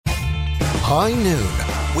High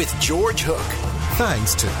Noon with George Hook.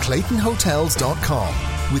 Thanks to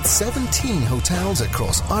ClaytonHotels.com with 17 hotels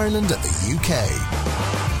across Ireland and the UK.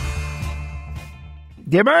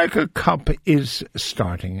 The America Cup is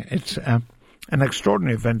starting. It's an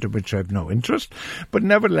extraordinary event in which I have no interest, but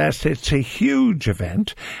nevertheless it's a huge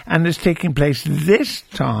event and it's taking place this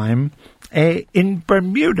time in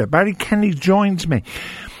Bermuda. Barry Kenny joins me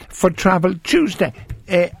for Travel Tuesday.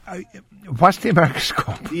 What's the America's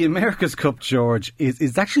Cup? The America's Cup, George,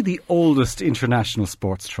 is actually the oldest international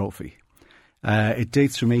sports trophy. It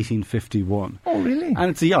dates from 1851. Oh, really?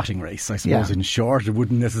 And it's a yachting race, I suppose, in short. It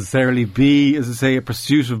wouldn't necessarily be, as I say, a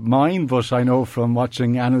pursuit of mine, but I know from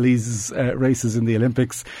watching Annalise's races in the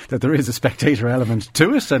Olympics that there is a spectator element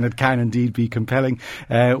to it, and it can indeed be compelling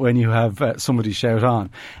when you have somebody shout on.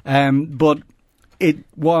 But it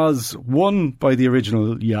was won by the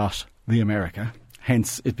original yacht, the America.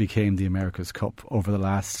 Hence, it became the America's Cup over the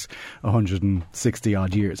last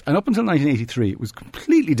 160-odd years. And up until 1983, it was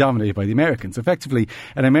completely dominated by the Americans. Effectively,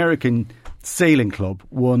 an American sailing club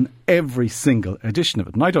won every single edition of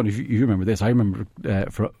it. And I don't know if you remember this. I remember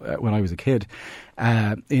when I was a kid.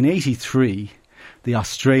 In 83, the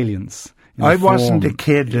Australians... I wasn't a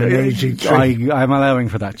kid in 83. I'm allowing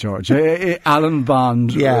for that, George. Alan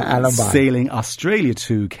Bond, Sailing Australia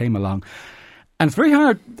 2 came along. And it's very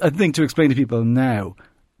hard, I think, to explain to people now.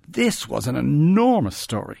 This was an enormous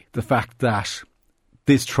story. The fact that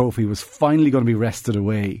this trophy was finally going to be wrested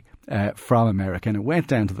away from America. And it went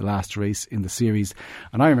down to the last race in the series.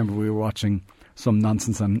 And I remember we were watching some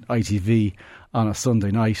nonsense on ITV on a Sunday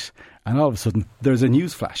night. And all of a sudden, there's a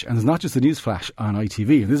news flash. And there's not just a news flash on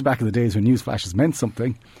ITV. And this is back in the days when news flashes meant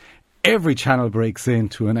something. Every channel breaks in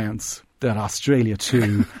to announce that Australia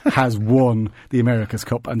 2 has won the America's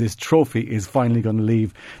Cup and this trophy is finally going to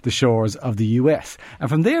leave the shores of the US. And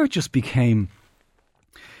from there it just became...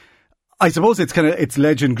 I suppose its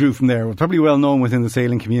legend grew from there. It was probably well known within the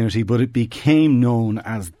sailing community, but it became known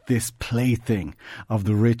as this plaything of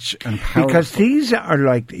the rich and powerful. Because these are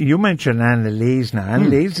like, you mentioned Annalise now.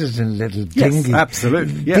 Annalise is in little dinghy. Yes,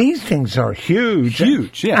 absolutely. Yeah. These things are huge.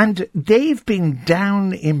 Huge, yeah. And they've been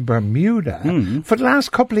down in Bermuda for the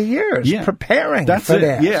last couple of years preparing for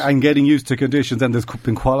this. Yeah, and getting used to conditions. And there's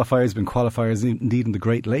been qualifiers indeed in the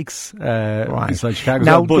Great Lakes beside Chicago.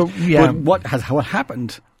 Now, but what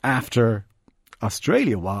happened after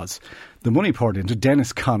Australia was the money poured into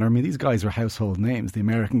Dennis Conner. I mean, these guys were household names. The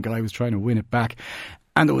American guy was trying to win it back.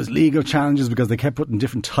 And there was legal challenges because they kept putting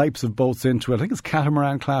different types of boats into it. I think it's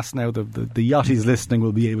catamaran class now. The yachties listening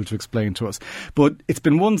will be able to explain to us. But it's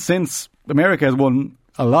been won since. America has won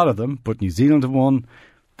a lot of them, but New Zealand have won.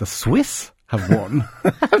 The Swiss have won.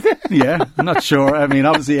 Yeah, I'm not sure. I mean,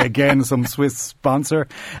 obviously, again, some Swiss sponsor.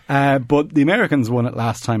 But the Americans won it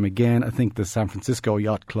last time again. I think the San Francisco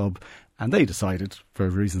Yacht Club. And they decided, for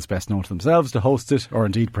reasons best known to themselves, to host it, or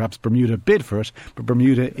indeed perhaps Bermuda bid for it. But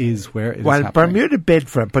Bermuda is where it is happening. Well, Bermuda bid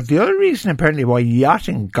for it, but the other reason apparently why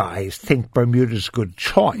yachting guys think Bermuda's a good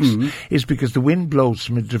choice is because the wind blows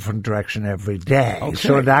from a different direction every day. Okay.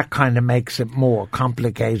 So that kind of makes it more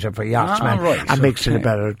complicated for yachtsmen and makes it a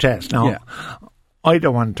better test. Now, I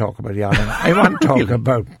don't want to talk about yachting. I want to talk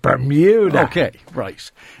about Bermuda. Okay,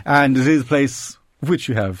 right. And it is a place... which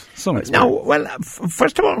you have some experience. No, well,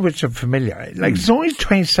 first of all, which I'm familiar. Like, it's only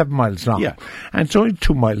 27 miles long. Yeah. And it's only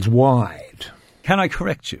 2 miles wide. Can I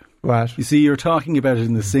correct you? What? You see, you're talking about it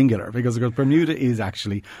in the singular because Bermuda is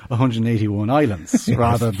actually 181 islands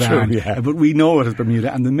rather than... True, yeah. But we know it as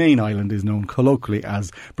Bermuda, and the main island is known colloquially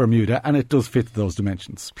as Bermuda, and it does fit those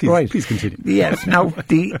dimensions. Please continue. Yes. Now,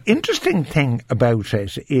 the interesting thing about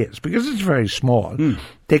it is, because it's very small,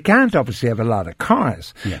 they can't obviously have a lot of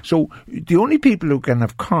cars. Yeah. So the only people who can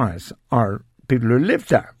have cars are people who live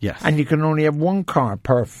there. Yes. And you can only have one car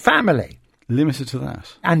per family. Limited to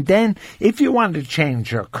that. And then, if you want to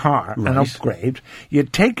change your car and upgrade, you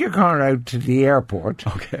take your car out to the airport.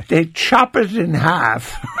 Okay. They chop it in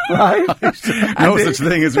half, right? No such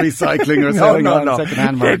thing as recycling or selling on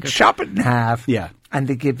second-hand market. They chop it in half. Yeah. And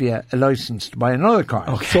they give you a license to buy another car.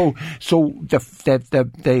 Okay. So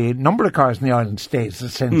the number of cars in the island stays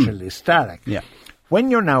essentially static. Yeah.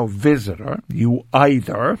 When you're now a visitor, you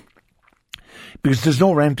either, because there's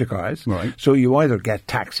no rent-a-cars, so you either get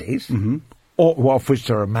taxis, or of which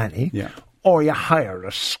there are many, or you hire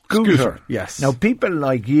a scooter. Yes. Now, people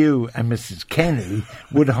like you and Mrs. Kenny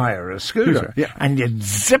would hire a scooter, and you'd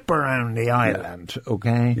zip around the island,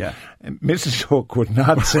 okay? Yeah. Mrs. Hook would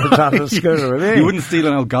not sit on a scooter with me. You wouldn't steal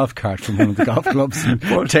an old golf cart from one of the golf clubs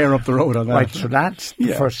and tear up the road on that. Right, so that's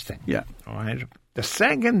the first thing. Yeah. All right. The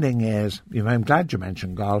second thing is, I'm glad you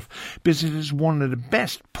mentioned golf, because it is one of the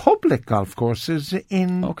best public golf courses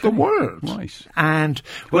in the world. Right. And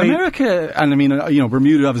America, and I mean,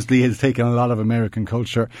 Bermuda obviously has taken a lot of American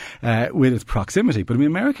culture with its proximity, but I mean,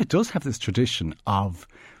 America does have this tradition of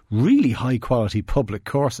really high quality public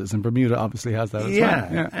courses, and Bermuda obviously has that as well.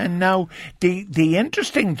 Yeah. And now the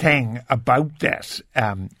interesting thing about this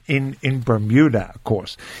in Bermuda, of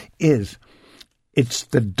course, is it's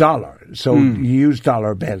the dollar. So you use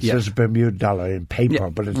dollar bills. There's a Bermuda dollar in paper,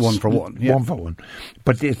 but it's one for one. One for one.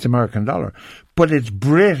 But it's American dollar. But it's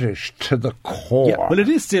British to the core. Yeah, well, it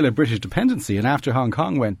is still a British dependency, and after Hong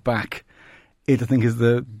Kong went back, it I think is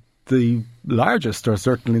the largest, or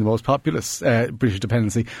certainly the most populous British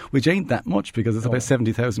dependency, which ain't that much because it's about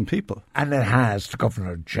 70,000 people. And it has the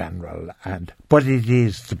Governor General, but it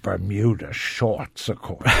is the Bermuda shorts, of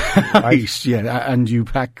course. Right, yeah. And you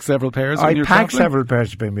pack several pairs when you're traveling? I pack several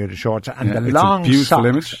pairs of Bermuda shorts and the long socks.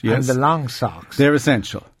 Image, yes. And the long socks. They're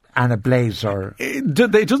essential. And a blazer. It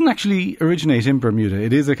doesn't actually originate in Bermuda.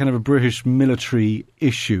 It is a kind of a British military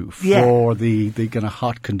issue for the kind of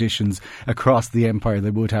hot conditions across the empire.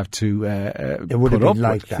 They would have to it would have been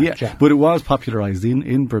like that. Yeah. But it was popularised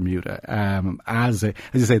in Bermuda as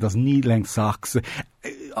you say, those knee-length socks.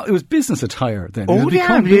 It was business attire then. Oh,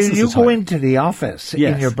 yeah. You go into the office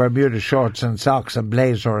in your Bermuda shorts and socks and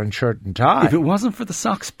blazer and shirt and tie. If it wasn't for the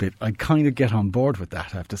socks bit, I'd kind of get on board with that,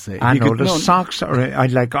 I have to say. I know, socks are...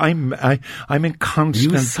 I'm in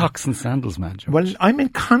constant... You socks and sandals, man, George. Well, I'm in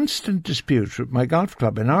constant dispute with my golf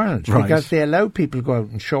club in Ireland because they allow people to go out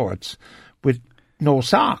in shorts with no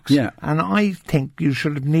socks. Yeah. And I think you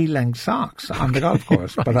should have knee-length socks on the golf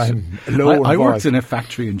course, but I'm low I worked in a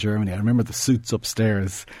factory in Germany. I remember the suits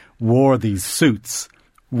upstairs wore these suits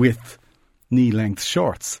with knee-length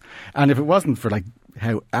shorts. And if it wasn't for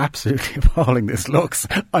how absolutely appalling this looks,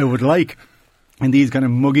 I would in these kind of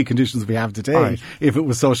muggy conditions we have today, if it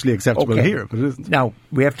was socially acceptable here, but it isn't. Now,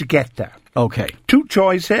 we have to get there. Okay. Two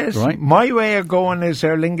choices. Right. My way of going is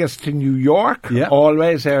Aer Lingus to New York. Yeah.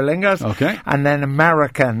 Always Aer Lingus. Okay. And then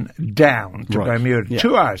American down to Bermuda. Yeah.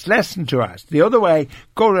 2 hours, less than 2 hours. The other way,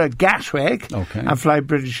 go to Gatwick and fly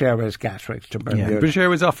British Airways Gatwick to Bermuda. Yeah. British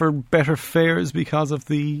Airways offer better fares because of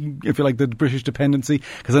the British dependency.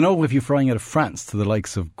 Because I know if you're flying out of France to the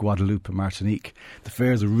likes of Guadeloupe and Martinique, the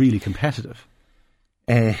fares are really competitive.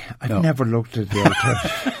 I've never looked at the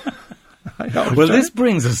alternative. Well, this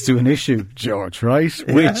brings us to an issue, George, right?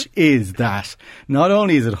 Yeah. Which is that not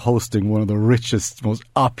only is it hosting one of the richest, most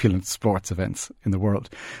opulent sports events in the world,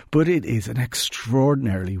 but it is an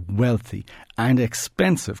extraordinarily wealthy and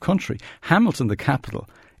expensive country. Hamilton, the capital,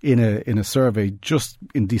 in a survey just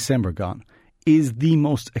in December gone, is the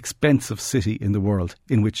most expensive city in the world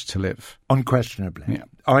in which to live. Unquestionably. Yeah.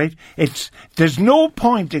 All right? There's no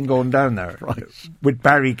point in going down there with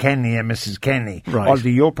Barry Kenny and Mrs. Kenny. Right. Although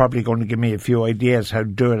you're probably going to give me a few ideas how to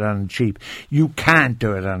do it on cheap. You can't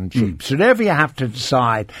do it on cheap. So therefore you have to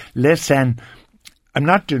decide, listen, I'm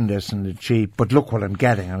not doing this on the cheap, but look what I'm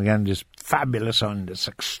getting. I'm getting this fabulous on this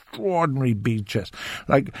extraordinary beaches.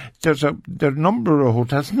 There's a number of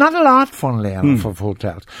hotels, not a lot, funnily enough, of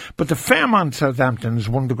hotels, but the Fairmont Southampton is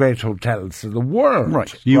one of the great hotels of the world.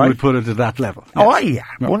 Right. You would put it at that level. Yes. Oh, yeah.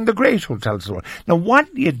 No. One of the great hotels of the world. Now, what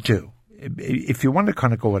you do, if you want to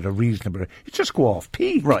kind of go at a reasonable, you just go off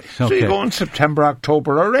peak. Right. Okay. So you go in September,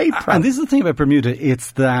 October or April. And this is the thing about Bermuda,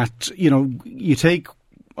 it's that, you take...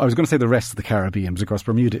 I was going to say the rest of the Caribbean, because of course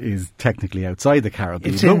Bermuda is technically outside the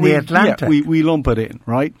Caribbean. It's in the Atlantic. Yeah, we lump it in,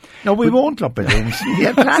 right? No, we won't lump it in. It's in the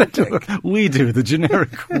Atlantic. We do, the generic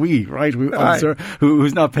we, right?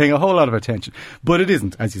 Who's not paying a whole lot of attention. But it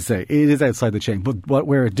isn't, as you say, it is outside the chain. But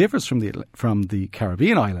where it differs from the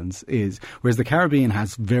Caribbean islands is, whereas the Caribbean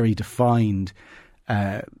has very defined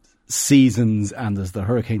seasons, and there's the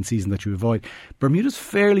hurricane season that you avoid. Bermuda's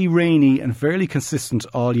fairly rainy and fairly consistent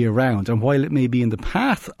all year round, and while it may be in the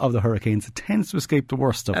path of the hurricanes, it tends to escape the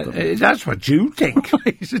worst of them. That's what you think.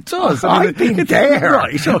 Right, it does. I've been there.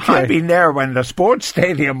 Right, okay. I've been there when the sports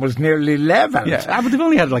stadium was nearly level. Yeah, but they've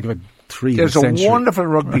only had about 3 There's a wonderful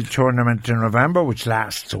rugby tournament in November which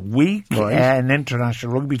lasts a week, an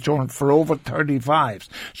international rugby tournament for over 35s.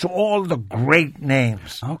 So all the great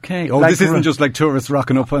names. Okay. Oh, this isn't just like tourists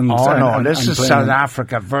rocking up and... Oh, no, this is South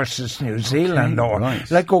Africa versus New Zealand.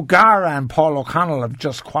 Like O'Gara and Paul O'Connell have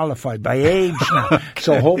just qualified by age now.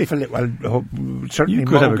 So hopefully, certainly... You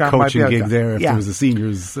could have a coaching gig there if there was a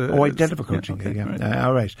seniors... I did have a coaching gig,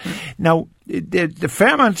 all right. Now, the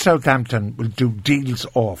Fairmont Southampton will do deals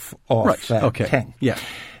off thing. Yeah.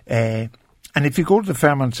 And if you go to the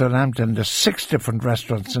Fairmont Southampton, there's 6 different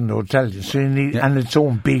restaurants in the hotel, so you need, and its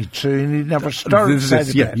own beach, so you need never stir inside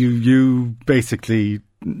the bed. You basically,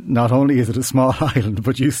 not only is it a small island,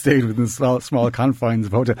 but you stayed within small confines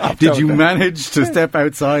of a hotel. Did you manage to step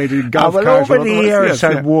outside in golf cart? Well, over the years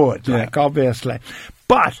I would, obviously.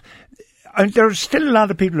 But there's still a lot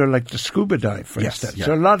of people who like to scuba dive, for instance. Yeah.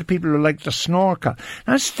 So a lot of people who like to snorkel.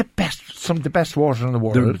 That's some of the best water in the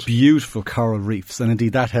world. They're beautiful coral reefs, and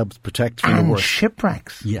indeed that helps protect from the worst.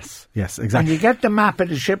 Shipwrecks. Yes, exactly. And you get the map of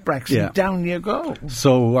the shipwrecks, and down you go.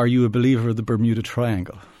 So, are you a believer of the Bermuda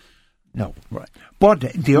Triangle? No. Right. But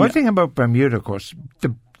the other thing about Bermuda, of course,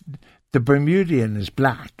 the Bermudian is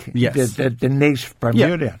black. Yes. The native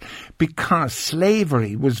Bermudian. Because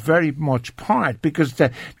slavery was very much part, because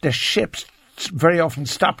the ships very often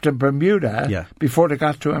stopped in Bermuda before they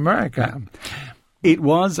got to America. Yeah. It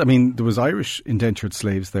was, there was Irish indentured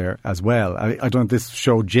slaves there as well. I don't know, this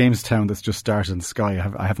show Jamestown that's just started in the Sky,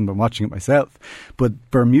 I haven't been watching it myself.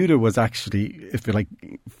 But Bermuda was actually, if you like,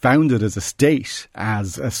 founded as a state,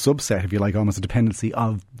 as a subset, if you like, almost a dependency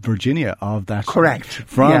of Virginia, of that. Correct.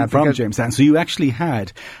 From Jamestown. So you actually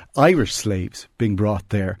had Irish slaves being brought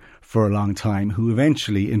there for a long time, who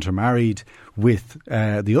eventually intermarried with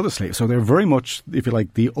the other slaves. So they're very much, if you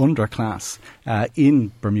like, the underclass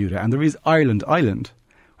in Bermuda. And there is Ireland Island,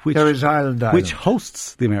 which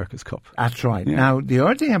hosts the America's Cup. That's right. Yeah. Now, the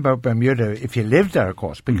other thing about Bermuda, if you live there, of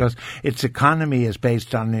course, because its economy is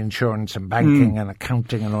based on insurance and banking and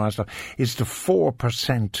accounting and all that stuff, is the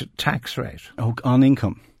 4% tax rate. Oh, on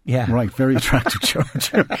income. Yeah. Right, very attractive,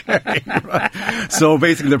 George. Okay, right. So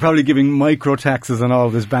basically they're probably giving micro taxes on all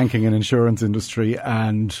this banking and insurance industry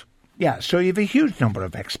and... Yeah, so you have a huge number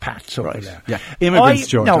of expats over there. Yeah, immigrants,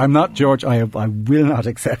 George. No. I'm not George. I will not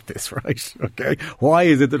accept this, right? Okay. Why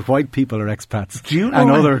is it that white people are expats and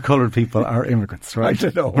other coloured people are immigrants, right? I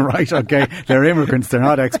don't know. Right, okay. They're immigrants, they're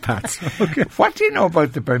not expats. Okay. What do you know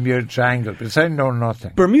about the Bermuda Triangle? Because I know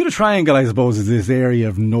nothing. Bermuda Triangle, I suppose, is this area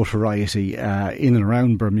of notoriety in and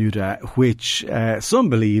around Bermuda, which some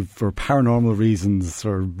believe for paranormal reasons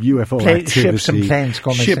or UFO activity. Ships and planes go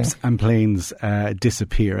missing. Ships and planes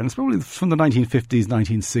disappear. And it's probably from the 1950s,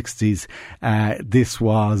 1960s, this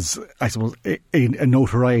was, I suppose, a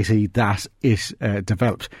notoriety that it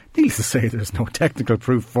developed. Needless to say, there's no technical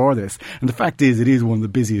proof for this. And the fact is, it is one of the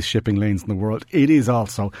busiest shipping lanes in the world. It is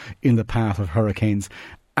also in the path of hurricanes.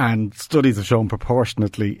 And studies have shown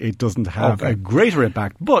proportionately it doesn't have a greater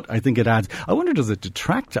impact. But I think it adds. I wonder, does it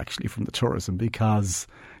detract actually from the tourism? Because...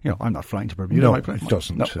 I'm not flying to Bermuda. No, it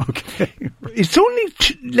doesn't. No. Okay. It's only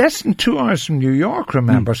less than 2 hours from New York,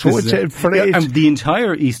 remember? So it's and the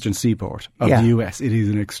entire eastern seaboard of the US, it is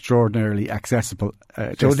an extraordinarily accessible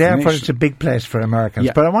destination. So therefore it's a big place for Americans.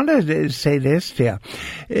 Yeah. But I want to say this to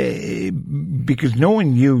you, because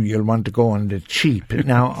knowing you'll want to go on the cheap.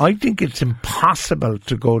 Now, I think it's impossible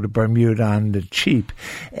to go to Bermuda on the cheap.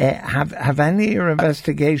 Have any of your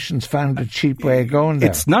investigations found a cheap way of going there?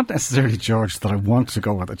 It's not necessarily, George, that I want to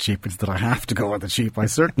go on the cheap, it's that I have to go on the cheap. I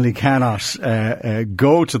certainly cannot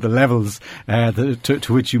go to the levels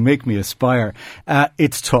to which you make me aspire.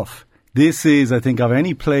 It's tough. This is, I think, of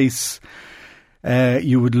any place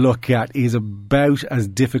you would look at, is about as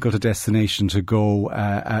difficult a destination to go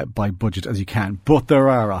by budget as you can. But there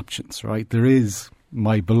are options, right? There is...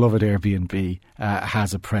 My beloved Airbnb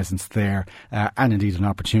has a presence there and indeed an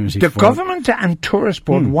opportunity for... The government and Tourist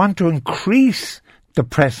Board want to increase the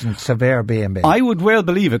presence of Airbnb. I would well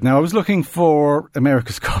believe it. Now, I was looking for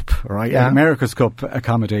America's Cup, right? Yeah. America's Cup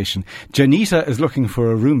accommodation. Janita is looking for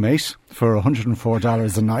a roommate for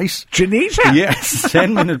 $104 a night. Janita? Yes.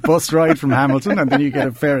 10-minute bus ride from Hamilton, and then you get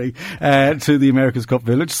a ferry to the America's Cup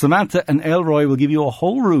village. Samantha and Elroy will give you a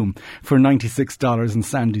whole room for $96 in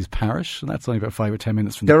Sandy's Parish, and that's only about 5 or 10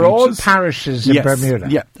 minutes from the beaches. They're all parishes in Bermuda.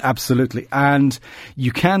 Yeah, absolutely. And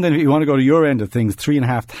you can then, if you want to go to your end of things,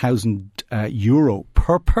 €3,500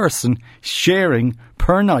 per person sharing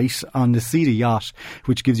per night on the Cedar yacht,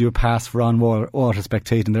 which gives you a pass for on-water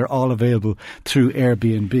spectating. They're all available through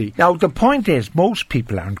Airbnb. Now, the point is, most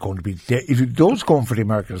people aren't going to be there. Those going for the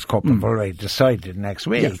America's Cup have already decided next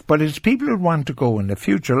week. Yes. But it's people who want to go in the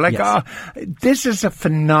future. Like, this is a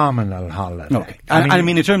phenomenal holiday. Okay. I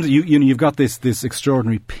mean, in terms of, you've got this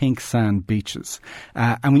extraordinary pink sand beaches.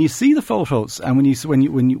 And when you see the photos and when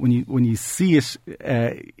you see it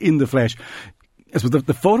in the flesh,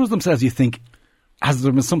 the photos themselves, you think, has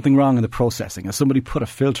there been something wrong in the processing? Has somebody put a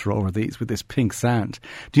filter over these with this pink sand?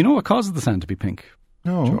 Do you know what causes the sand to be pink?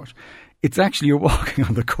 No. George? It's actually you're walking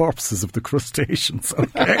on the corpses of the crustaceans,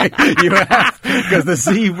 okay? Because the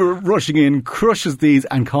sea rushing in crushes these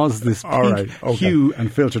and causes this pink hue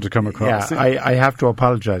and filter to come across. Yeah, I have to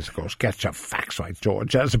apologise, of course. Get your facts right,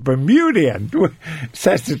 George. As a Bermudian,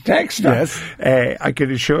 says the texter. Yes. I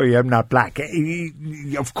can assure you I'm not black.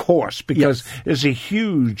 Of course, because there's a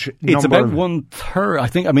huge number. It's about 1/3, I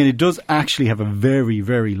think. I mean, it does actually have a very,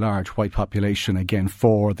 very large white population, again,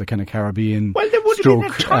 for the kind of Caribbean, well, there would have been a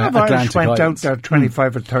ton of Irish went out there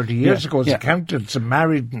 25 or 30 years ago as accountants and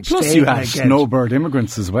married and Plus stayed. you had snowbird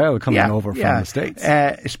immigrants as well coming over from the States.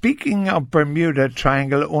 Speaking of Bermuda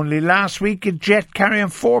Triangle, only last week a jet carrying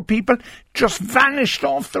 4 people just vanished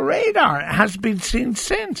off the radar. It has been seen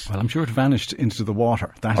since. Well, I'm sure it vanished into the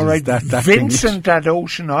water. Vincent at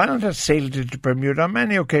Ocean Island has sailed into Bermuda on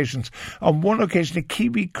many occasions. On one occasion, a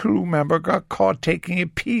Kiwi crew member got caught taking a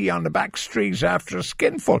pee on the back street after a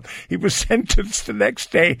skinful. He was sentenced the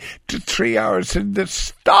next day to 3 hours in the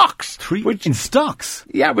stocks. In stocks?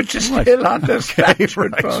 Yeah, which is still on the statute.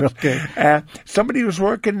 Okay. Somebody was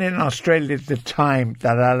working in Australia at the time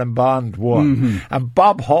that Alan Bond won. And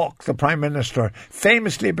Bob Hawke, the Prime Minister,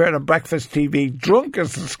 famously appeared on Breakfast TV drunk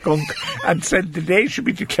as a skunk and said the day should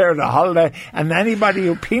be declared a holiday and anybody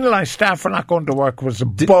who penalised staff for not going to work was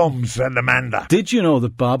bums and Amanda. Did you know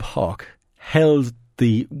that Bob Hawke held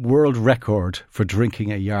the world record for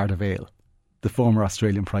drinking a yard of ale? The former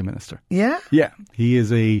Australian Prime Minister. Yeah? Yeah. He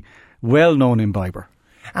is a well-known imbiber.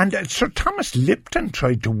 And Sir Thomas Lipton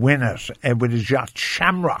tried to win it with his yacht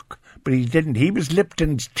Shamrock, but he didn't. He was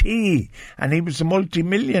Lipton's tea and he was a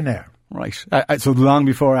multi-millionaire. Right. So long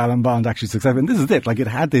before Alan Bond actually succeeded. And this is it. Like, it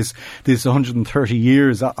had this 130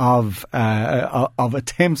 years of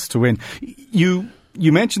attempts to win.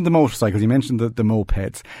 You mentioned the motorcycles, you mentioned the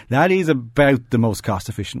mopeds. That is about the most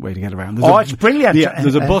cost-efficient way to get around. It's brilliant. Yeah,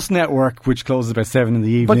 there's a bus network which closes about 7 in the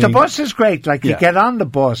evening. But the bus is great. Like, you get on the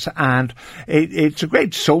bus and it's a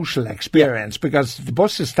great social experience because the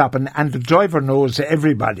bus is stopping and the driver knows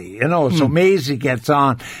everybody, So Maisie gets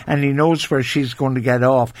on and he knows where she's going to get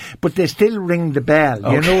off. But they still ring the bell,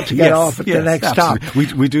 to get off at the next stop.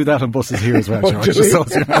 We do that on buses here as well, George, just so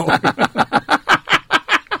you know.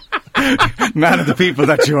 Man of the people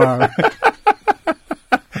that you are.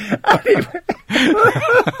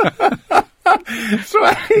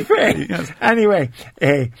 Anyway,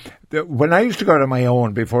 when I used to go to my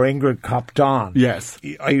own before Ingrid copped on,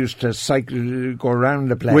 I used to cycle, go around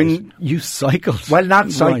the place. When you cycled? Well,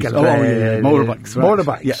 not cycle. Right. Motorbikes.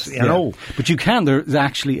 Right. Motorbikes, But you can. There's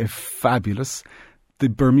actually a fabulous... the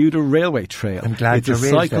Bermuda Railway Trail. I'm glad it's a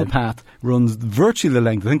cycle path, runs virtually the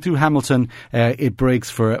length. I think through Hamilton it breaks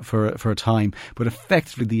for a time, but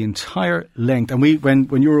effectively the entire length. And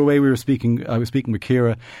when you were away, I was speaking with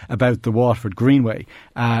Ciara about the Waterford Greenway.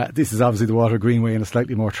 This is obviously the Waterford Greenway in a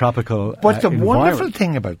slightly more tropical But the wonderful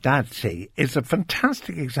thing about that, see, is a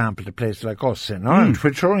fantastic example to places like us in Ireland,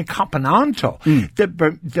 which are only copping onto.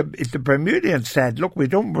 The Bermudians said, look, we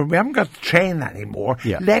haven't got the train anymore.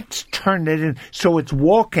 Yeah. Let's turn it in so it's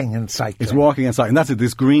walking and cycling. It's walking and cycling. That's it,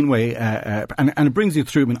 this greenway. And it brings you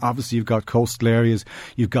through. I mean, obviously you've got coastal areas.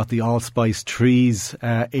 You've got the allspice trees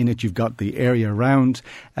in it. You've got the area around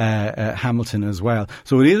Hamilton as well.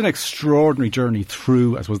 So it is an extraordinary journey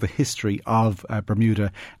through, I suppose, the history of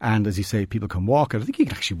Bermuda. And as you say, people can walk it. I think you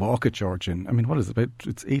can actually walk it, George. I mean, what is it?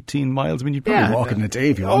 It's 18 miles. I mean, you'd probably walk it in a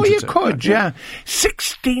day if you wanted to. Oh, you could, yeah.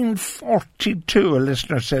 1642, a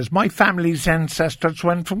listener says, my family's ancestors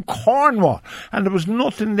went from Cornwall and there was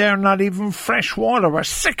nothing there, not even fresh water. We're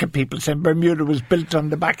sick of people saying Bermuda was built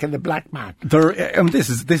on the back of the black man.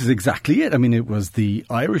 This is exactly it. I mean, it was the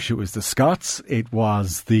Irish, it was the Scots, it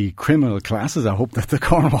was the criminal classes. I hope that the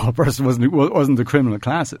Cornwall person wasn't the criminal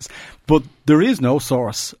classes. But there is no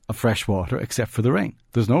source of fresh water except for the rain.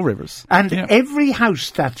 There's no rivers. And every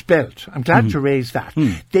house that's built, I'm glad to raise that,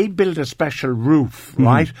 they build a special roof,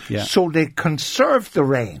 right? Yeah. So they conserve the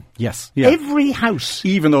rain. Yes. Yeah. Every house.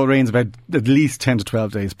 Even though it rains about at least 10 to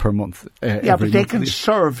 12 days per month. But they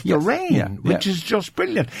conserve the rain, which is just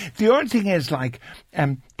brilliant. The other thing is, like,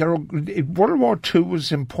 World War II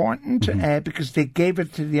was important because they gave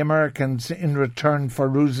it to the Americans in return for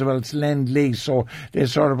Roosevelt's Lend-Lease, so they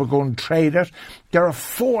sort of were going to trade it. There are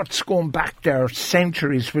forts going back there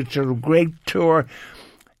centuries, which are a great tour.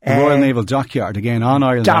 The Royal Naval Dockyard, again, on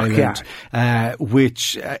Ireland Island,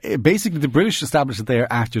 which basically the British established it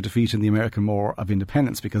there after defeating the American War of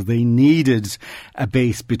Independence because they needed a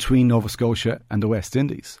base between Nova Scotia and the West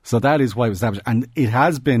Indies. So that is why it was established. And it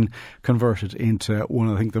has been converted into one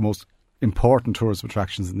of, I think, the most important tourist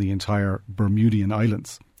attractions in the entire Bermudian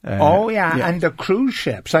Islands. And the cruise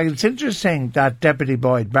ships. It's interesting that Deputy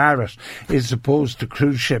Boyd Barrett is opposed to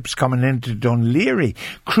cruise ships coming into Dunleary.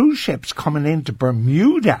 Cruise ships coming into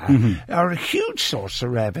Bermuda are a huge source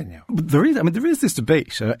of revenue. There is this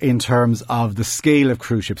debate in terms of the scale of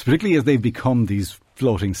cruise ships, particularly as they've become these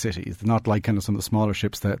floating cities. They're not like kind of some of the smaller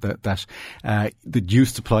ships that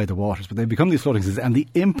used to ply the waters, but they've become these floating cities, and the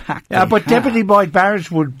impact. Deputy Boyd Barrett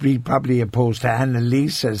would be probably opposed to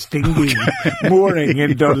Annalisa's dinghy mooring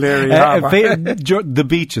in Dunleary Harbour. The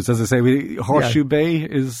beaches, as I say, Horseshoe Bay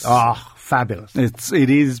is fabulous. It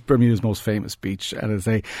is Bermuda's most famous beach, and as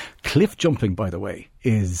a cliff jumping, by the way,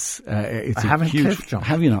 is it's I haven't huge. Cliff jumped.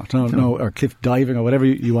 Have you not? No, or cliff diving, or whatever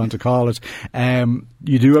you want to call it.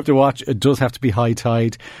 You do have to watch. It does have to be high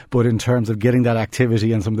tide, but in terms of getting that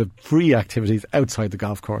activity and some of the free activities outside the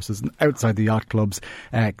golf courses and outside the yacht clubs,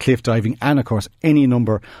 cliff diving, and of course any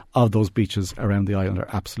number of those beaches around the island are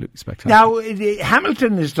absolutely spectacular. Now,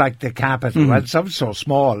 Hamilton is like the capital. Well, it's so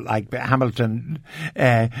small, like Hamilton,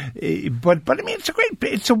 but I mean,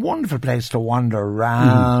 it's a wonderful place to wander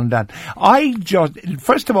around, and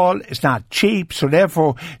first of all, it's not cheap, so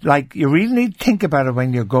therefore, like, you really need to think about it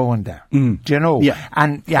when you're going there. Do you know? Yeah.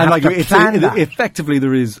 And you have to plan that. Effectively,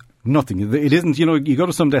 there is nothing. It isn't, you go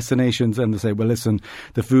to some destinations and they say, well, listen,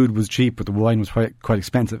 the food was cheap, but the wine was quite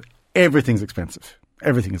expensive. Everything's expensive.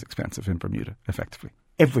 Everything is expensive in Bermuda, effectively.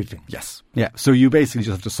 Everything. Yes. Yeah. So you basically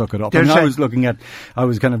just have to suck it up. I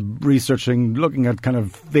was kind of researching, looking at kind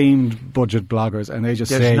of famed budget bloggers, and they just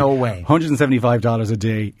say no way. $175 a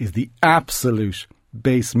day is the absolute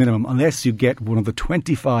base minimum, unless you get one of the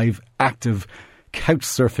 25 active couch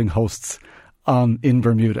surfing hosts in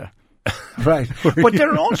Bermuda. Right. But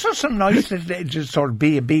there are also some nice just sort of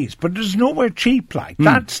B&Bs, but there's nowhere cheap like.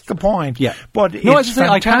 That's the point. Yeah. But it's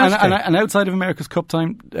fantastic. And outside of America's Cup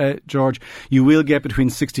time, George, you will get between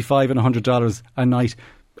 $65 and $100 a night.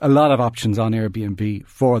 A lot of options on Airbnb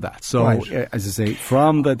for that. So, as I say,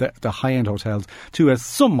 from the high-end hotels to a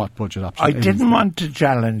somewhat budget option. I didn't want to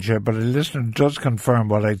challenge you, but a listener does confirm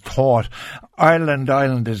what I thought. Ireland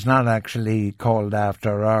Island is not actually called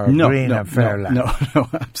after our green and fair land. No,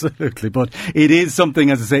 absolutely. But it is something,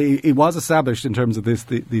 as I say, it was established in terms of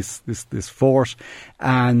this fort,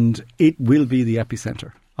 and it will be the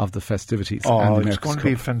epicentre of the festivities. It's going to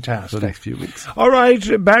be fantastic. For the next few weeks. All right,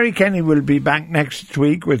 Barry Kenny will be back next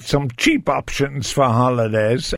week with some cheap options for holidays.